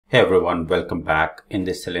Hey everyone, welcome back. In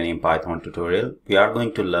this Selenium Python tutorial, we are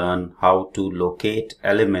going to learn how to locate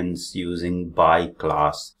elements using by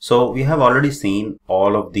class. So we have already seen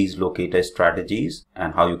all of these locator strategies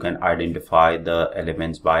and how you can identify the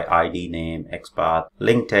elements by ID name, XPATH,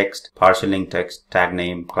 link text, partial link text, tag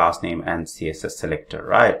name, class name, and CSS selector,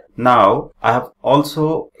 right? Now, I have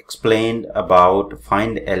also explained about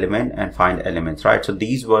find element and find elements, right? So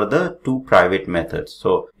these were the two private methods.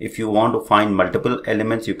 So if you want to find multiple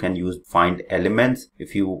elements, you can use find elements.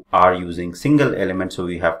 If you are using single element, so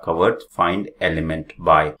we have covered find element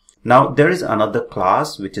by. Now there is another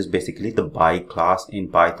class which is basically the by class in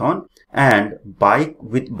Python, and by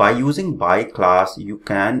using by class you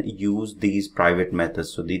can use these private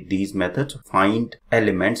methods. So these methods find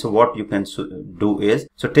elements. So what you can do is,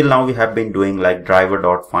 so till now we have been doing like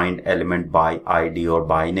driver.find element by ID or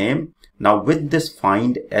by name. Now with this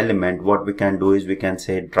find element, what we can do is we can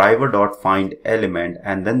say driver.find element,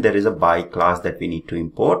 and then there is a by class that we need to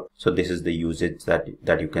import. So this is the usage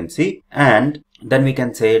that you can see, and then we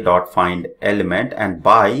can say dot find element and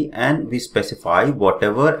by, and we specify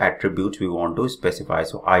whatever attributes we want to specify.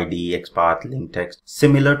 So ID, XPath, link text,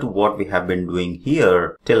 similar to what we have been doing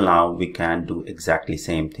here till now. We can do exactly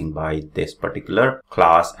same thing by this particular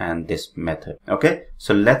class and this method. Okay,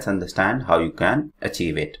 so let's understand how you can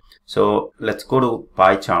achieve it. So let's go to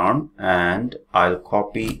PyCharm, and I'll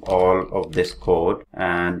copy all of this code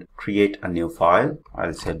and create a new file.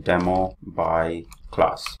 I'll say demo by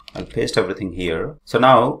class. I'll paste everything here. So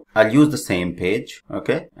now I'll use the same page.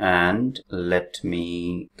 Okay, and let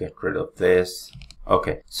me get rid of this.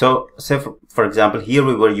 Okay, so say for example, here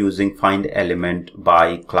we were using find element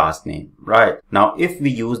by class name, right? Now if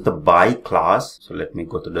we use the by class, so let me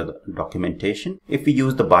go to the documentation. If we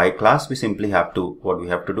use the by class, we simply have to, what we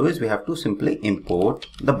have to do is we have to simply import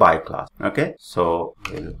the by class. Okay, so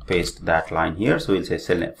we'll paste that line here. So we'll say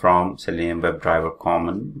from Selenium Webdriver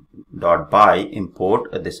common dot by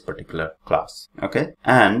import this particular class. Okay,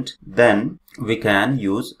 and then we can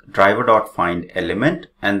use driver.find element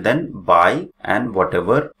and then by and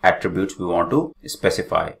whatever attributes we want to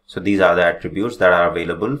specify. So these are the attributes that are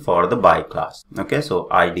available for the by class. Okay, so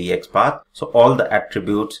ID, XPath. So all the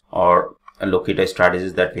attributes or locator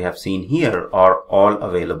strategies that we have seen here are all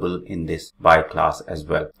available in this by class as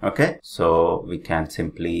well. Okay, so we can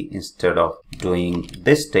simply, instead of doing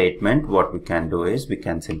this statement, what we can do is we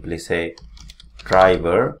can simply say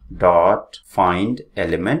driver dot find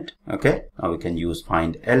element. Okay, now we can use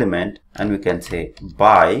find element and we can say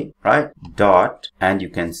by, right, dot, and you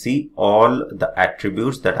can see all the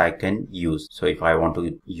attributes that I can use. So if I want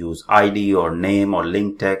to use ID or name or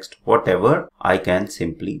link text, whatever, I can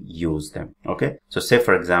simply use them. Okay, so say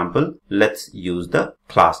for example, let's use the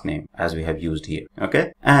class name as we have used here.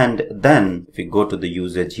 Okay, and then if we go to the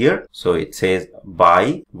usage here, so it says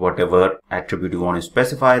by whatever attribute you want to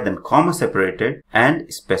specify, then comma separated,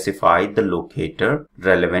 and specify the locator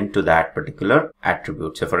relevant to that particular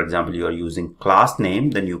attribute. So for example, you are using class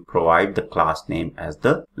name, then you provide the class name as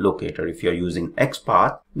the locator. If you're using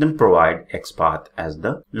XPath, then provide XPath as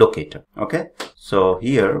the locator. Okay, so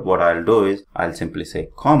here what I'll do is I'll simply say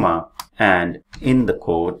comma, and in the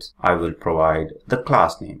quotes I will provide the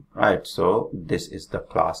class name, right? So this is the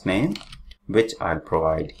class name which I'll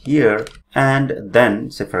provide here, and then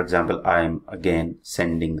say for example I'm again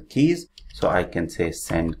sending the keys, so I can say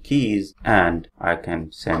send keys and I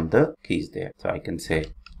can send the keys there. So I can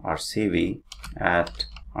say rcv at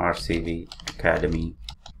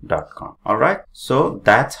rcvacademy.com. all right, so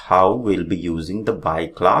that's how we'll be using the by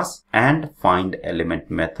class and find element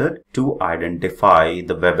method to identify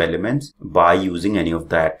the web elements by using any of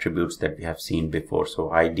the attributes that we have seen before. So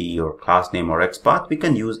ID or class name or XPath, we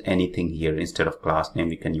can use anything here. Instead of class name,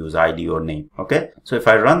 we can use ID or name. Okay, so if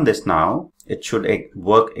I run this now, it should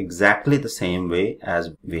work exactly the same way as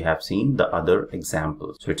we have seen the other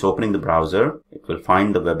examples. So it's opening the browser, it will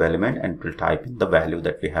find the web element and it will type in the value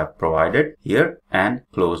that we have provided here and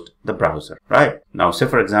closed the browser. Right, now say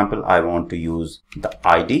for example I want to use the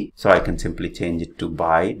ID, so I can simply change it to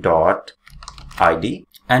by dot ID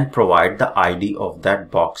and provide the ID of that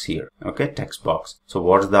box here. Okay, text box. So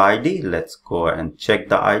what's the ID? Let's go and check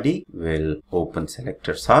the ID. We'll open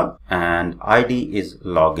selector sub, and ID is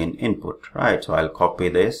login input, right? So I'll copy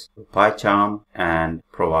this to PyCharm and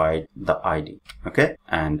provide the ID. Okay,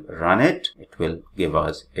 and run it. It will give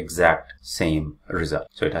us exact same result.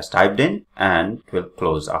 So it has typed in and it will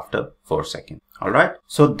close after 4 seconds. Alright,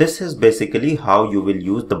 so this is basically how you will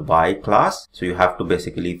use the by class. So you have to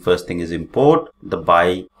basically, first thing is import the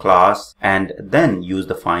by class and then use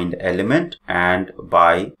the find element and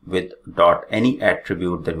by with dot any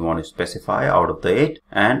attribute that we want to specify out of the 8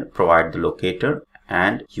 and provide the locator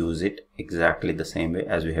and use it exactly the same way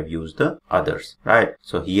as we have used the others, right?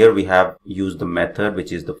 So here we have used the method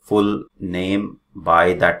which is the full name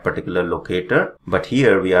by that particular locator, but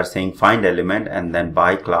here we are saying find element, and then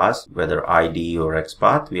by class, whether ID or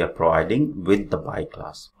XPATH, we are providing with the by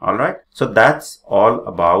class. All right, so that's all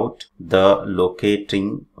about the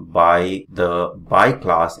locating by the by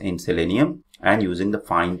class in Selenium and using the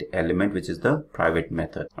find element, which is the private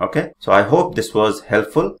method. Okay, so I hope this was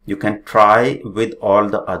helpful. You can try with all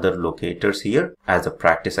the other locators here as a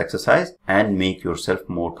practice exercise and make yourself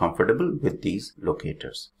more comfortable with these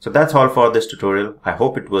locators. So that's all for this tutorial. I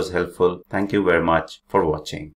hope it was helpful. Thank you very much for watching.